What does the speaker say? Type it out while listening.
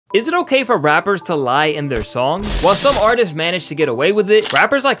Is it okay for rappers to lie in their songs? While some artists manage to get away with it,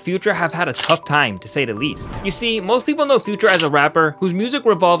 rappers like Future have had a tough time, to say the least. You see, most people know Future as a rapper whose music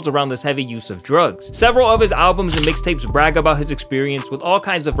revolves around this heavy use of drugs. Several of his albums and mixtapes brag about his experience with all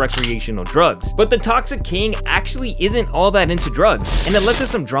kinds of recreational drugs. But the Toxic King actually isn't all that into drugs, and it led to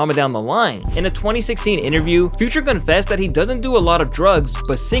some drama down the line. In a 2016 interview, Future confessed that he doesn't do a lot of drugs,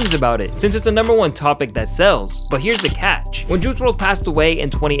 but sings about it, since it's the #1 topic that sells. But here's the catch. When Juicewrld passed away in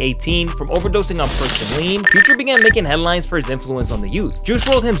 2018 from overdosing on perks and lean, Future began making headlines for his influence on the youth.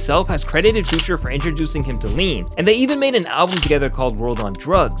 Juicewrld himself has credited Future for introducing him to lean, and they even made an album together called World on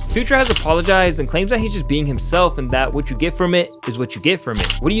Drugs. Future has apologized and claims that he's just being himself and that what you get from it is what you get from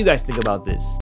it. What do you guys think about this?